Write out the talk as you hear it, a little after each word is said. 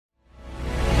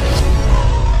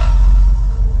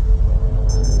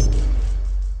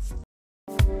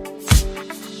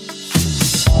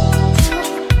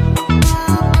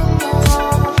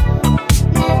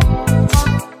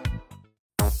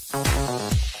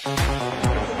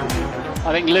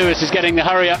I think Lewis is getting the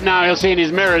hurry up now. He'll see in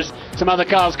his mirrors some other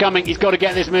cars coming. He's got to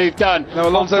get this move done. No,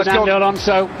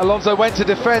 Alonso went to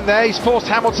defend there. He's forced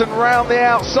Hamilton round the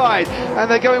outside, and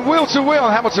they're going wheel to wheel.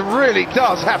 Hamilton really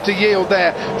does have to yield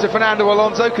there to Fernando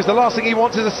Alonso, because the last thing he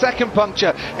wants is a second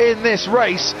puncture in this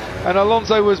race, and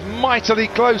Alonso was mightily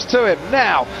close to him.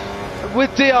 Now,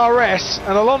 with DRS,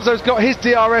 and Alonso's got his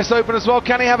DRS open as well.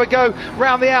 Can he have a go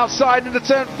round the outside into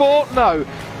turn 4? No.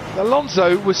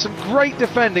 Alonso, with some great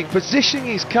defending, positioning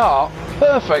his car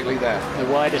perfectly there. The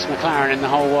widest McLaren in the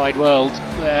whole wide world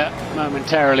there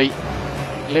momentarily.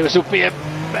 Lewis will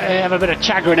have a bit of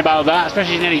chagrin about that,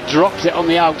 especially when he drops it on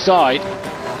the outside.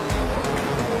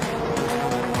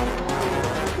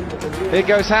 Here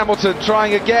goes Hamilton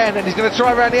trying again, and he's going to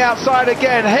try around the outside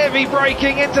again. Heavy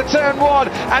braking into turn 1,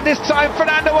 and this time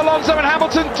Fernando Alonso and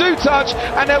Hamilton do touch,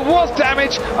 and there was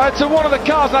damage to one of the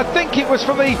cars, and I think it was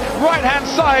from the right hand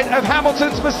side of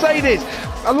Hamilton's Mercedes.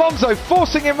 Alonso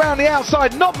forcing him round the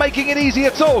outside, not making it easy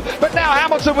at all. But now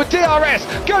Hamilton with DRS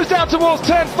goes down towards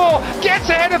turn 4, gets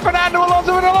ahead of Fernando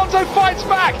Alonso, and Alonso fights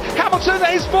back. Hamilton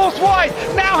is forced wide,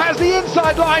 now has the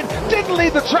inside line, didn't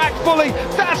leave the track fully.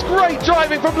 That's great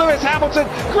driving from Lewis Hamilton,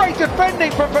 great defending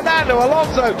from Fernando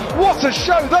Alonso. What a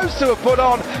show those two have put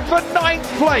on for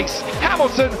 9th place.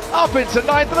 Hamilton up into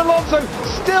 9th, and Alonso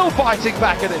still biting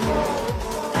back at him.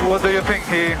 What do you think?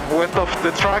 He went off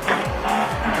the track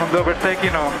on the overtaking,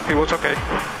 or he was okay?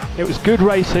 It was good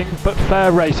racing, but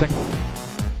fair racing.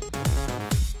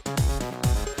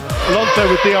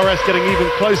 Alonso with DRS getting even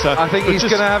closer. I think he's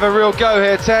going to have a real go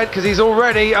here, Ted, because he's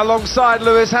already alongside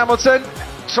Lewis Hamilton.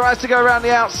 Tries to go around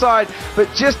the outside,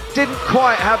 but just didn't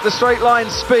quite have the straight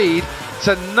line speed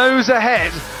to nose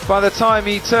ahead by the time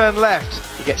he turned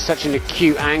left. You get such an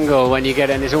acute angle when you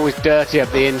get in. It's always dirty up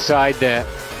the inside there.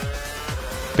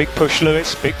 Big push,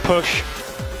 Lewis, big push.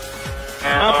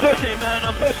 I'm pushing, man,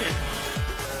 I'm pushing.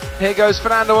 Here goes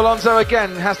Fernando Alonso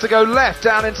again, has to go left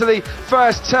down into the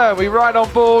first turn. We ride on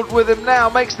board with him now,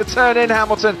 makes the turn in.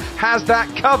 Hamilton has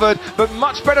that covered, but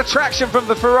much better traction from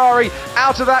the Ferrari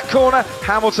out of that corner.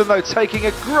 Hamilton, though, taking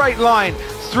a great line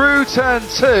through turn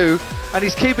 2, and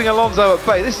he's keeping Alonso at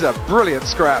bay. This is a brilliant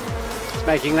scrap. He's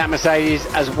making that Mercedes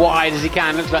as wide as he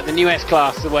can. Looks like the new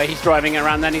S-Class, the way he's driving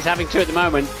around, then he's having to at the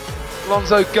moment.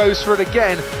 Alonso goes for it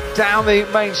again down the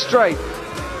main straight,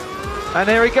 and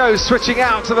here he goes switching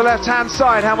out to the left hand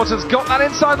side. Hamilton's got that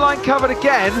inside line covered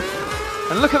again,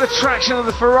 and look at the traction of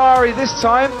the Ferrari this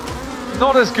time,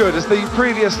 not as good as the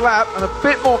previous lap and a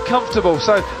bit more comfortable.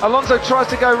 So Alonso tries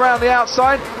to go round the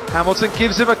outside, Hamilton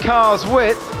gives him a car's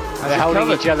width. They're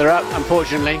holding each other up,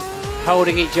 unfortunately,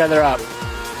 holding each other up.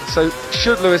 So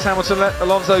should Lewis Hamilton let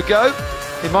Alonso go?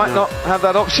 He might not have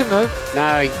that option, no.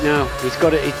 No, he's got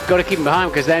to keep him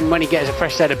behind, because then when he gets a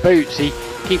fresh set of boots, he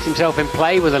keeps himself in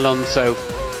play with Alonso.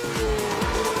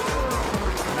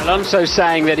 Alonso's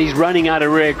saying that he's running out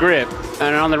of rear grip,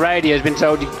 and on the radio has been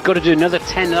told you've got to do another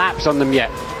 10 laps on them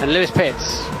yet, and Lewis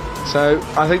pits. So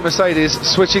I think Mercedes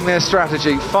switching their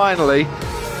strategy. Finally,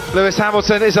 Lewis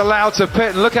Hamilton is allowed to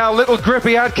pit, and look how little grip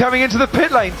he had coming into the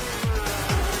pit lane.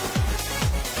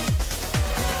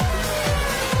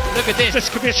 Look at this. This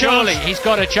could be a Surely chance. he's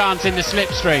got a chance in the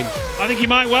slipstream. I think he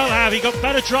might well have. He got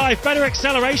better drive, better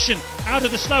acceleration out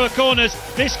of the slower corners.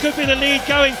 This could be the lead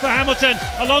going for Hamilton.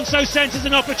 Alonso senses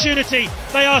an opportunity.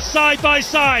 They are side by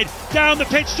side down the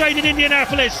pit straight in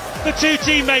Indianapolis. The two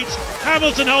teammates.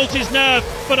 Hamilton holds his nerve,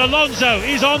 but Alonso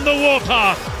is on the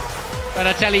warpath. But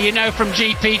I tell you, you know from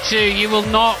GP2, you will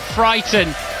not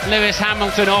frighten Lewis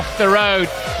Hamilton off the road.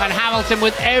 And Hamilton,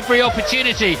 with every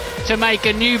opportunity to make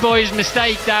a new boy's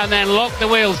mistake down there and lock the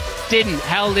wheels, didn't.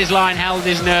 Held his line, held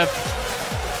his nerve.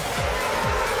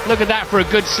 Look at that for a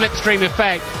good slipstream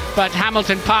effect. But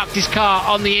Hamilton parked his car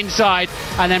on the inside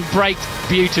and then braked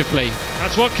beautifully.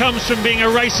 That's what comes from being a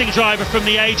racing driver from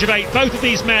the age of 8. Both of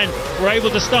these men were able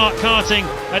to start karting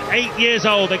at 8 years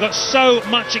old. They got so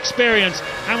much experience.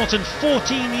 Hamilton,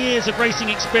 14 years of racing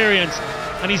experience,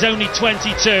 and he's only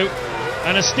 22.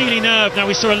 And a steely nerve. Now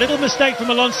we saw a little mistake from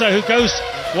Alonso, who goes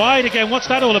wide again. What's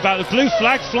that all about? The blue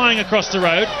flag flying across the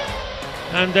road.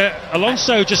 And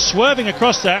Alonso just swerving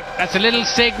across that. That's a little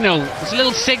signal. It's a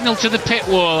little signal to the pit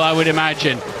wall, I would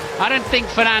imagine. I don't think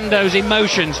Fernando's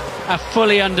emotions are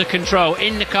fully under control,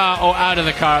 in the car or out of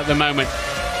the car at the moment.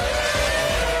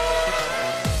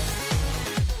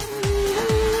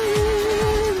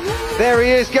 There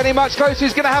he is, getting much closer.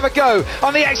 He's going to have a go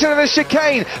on the exit of the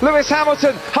chicane. Lewis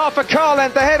Hamilton, half a car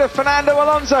length ahead of Fernando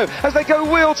Alonso as they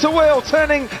go wheel to wheel,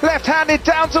 turning left-handed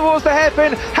down towards the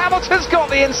hairpin. Hamilton's got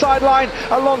the inside line.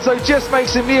 Alonso just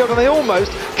makes him yield, and they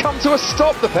almost come to a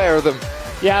stop, the pair of them.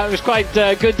 Yeah, it was quite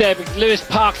good there. Lewis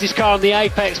parked his car on the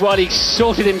apex while he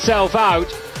sorted himself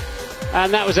out,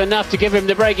 and that was enough to give him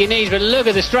the break he needs. But look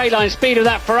at the straight line speed of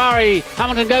that Ferrari.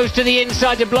 Hamilton goes to the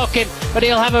inside to block him, but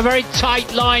he'll have a very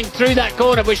tight line through that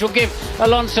corner, which will give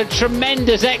Alonso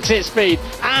tremendous exit speed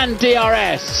and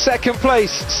DRS. Second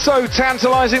place, so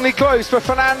tantalisingly close for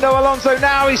Fernando Alonso.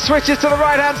 Now he switches to the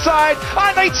right-hand side,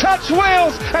 and they touch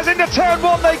wheels as into turn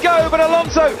one they go, but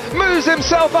Alonso moves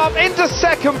himself up into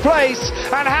second place,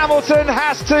 and Hamilton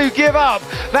has to give up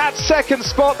that second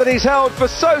spot that he's held for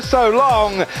so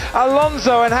long.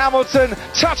 Alonso and Hamilton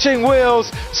touching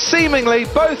wheels, seemingly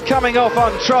both coming off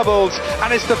untroubled,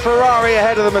 and it's the Ferrari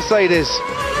ahead of the Mercedes.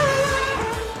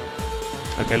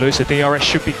 Okay, Lewis, the DRS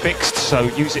should be fixed, so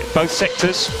use it both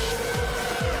sectors.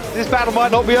 This battle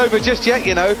might not be over just yet,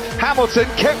 you know. Hamilton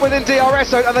kept within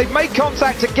DRS, and they've made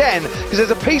contact again, because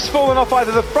there's a piece falling off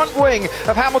either the front wing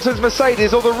of Hamilton's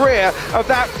Mercedes or the rear of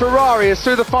that Ferrari as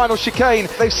through the final chicane.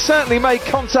 They've certainly made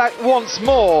contact once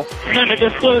more. Let me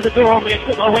just close the door on me and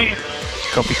put my wing.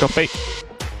 Copy, copy.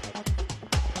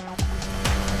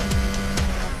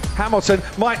 Hamilton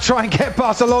might try and get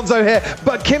past Alonso here,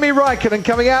 but Kimi Räikkönen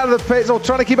coming out of the pits or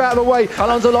trying to keep out of the way.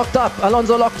 Alonso locked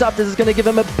up. This is going to give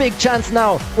him a big chance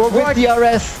now. With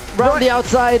DRS round the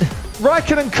outside.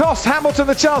 Räikkönen cost Hamilton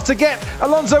the chance to get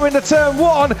Alonso into turn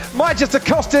one, might just have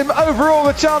cost him overall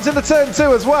the chance into turn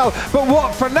two as well. But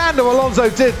what Fernando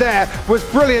Alonso did there was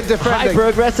brilliant defending. Hyper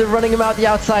aggressive, running him out the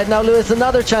outside. Now Lewis,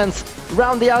 another chance.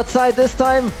 Round the outside this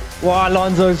time. Wow,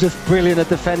 Alonso is just brilliant at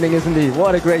defending, isn't he?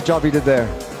 What a great job he did there.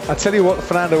 I tell you what,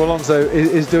 Fernando Alonso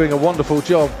is doing a wonderful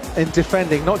job in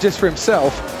defending, not just for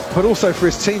himself, but also for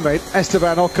his teammate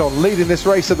Esteban Ocon, leading this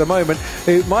race at the moment,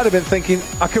 who might have been thinking,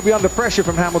 I could be under pressure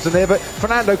from Hamilton here, but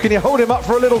Fernando, can you hold him up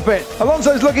for a little bit?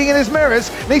 Alonso's looking in his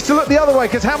mirrors, needs to look the other way,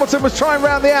 because Hamilton was trying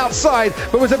round the outside,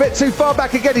 but was a bit too far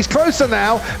back again. He's closer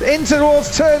now, in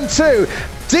towards turn two.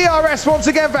 DRS once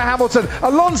again for Hamilton.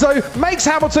 Alonso makes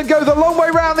Hamilton go the long way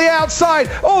round the outside.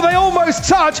 Oh, they almost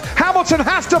touch. Hamilton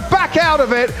has to back out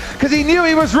of it because he knew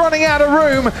he was running out of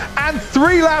room, and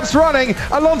 3 laps running,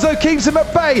 Alonso keeps him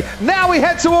at bay. Now we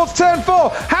head towards turn 4.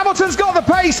 Hamilton's got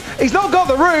the pace, he's not got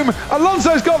the room.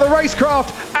 Alonso's got the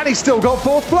racecraft, and he's still got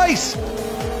 4th place.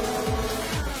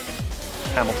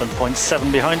 Hamilton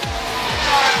 0.7 behind.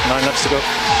 9 laps to go.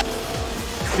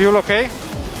 Fuel okay?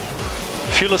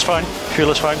 Fuel is fine. Fuel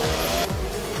is fine.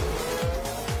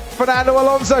 Fernando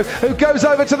Alonso, who goes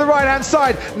over to the right-hand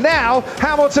side. Now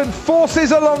Hamilton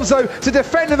forces Alonso to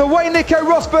defend in the way Nico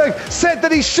Rosberg said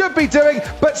that he should be doing,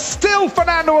 but still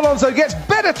Fernando Alonso gets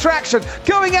better traction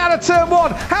going out of turn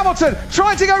 1. Hamilton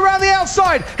trying to go around the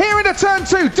outside, here into turn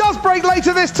 2, does brake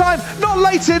later this time, not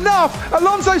late enough.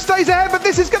 Alonso stays ahead, but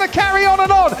this is going to carry on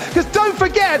and on, because don't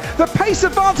forget the pace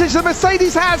advantage the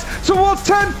Mercedes has towards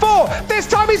turn 4. This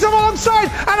time he's alongside,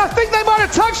 and I think they might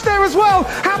have touched there as well.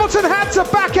 Hamilton had to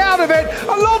back out of it.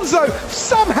 Alonso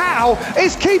somehow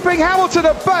is keeping Hamilton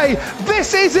at bay.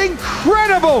 This is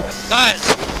incredible. Guys,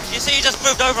 you see you just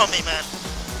moved over on me, man.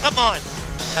 Come on.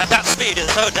 That speed is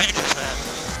so dangerous, man.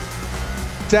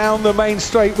 Down the main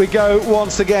straight we go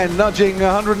once again, nudging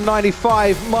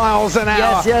 195 miles an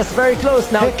hour. Yes, very close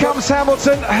now. Here comes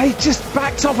Hamilton. He just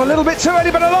backed off a little bit too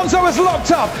early, but Alonso is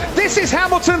locked up. This is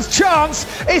Hamilton's chance.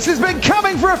 It has been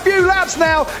coming for a few laps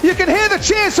now. You can hear the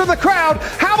cheers from the crowd.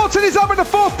 Hamilton is up into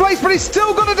 4th place, but he's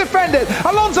still got to defend it.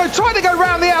 Alonso tried to go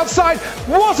round the outside,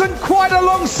 wasn't quite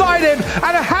alongside him,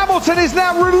 and Hamilton is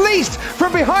now released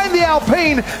from behind the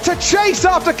Alpine to chase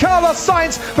after Carlos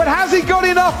Sainz, but has he got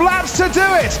enough laps to do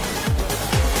it?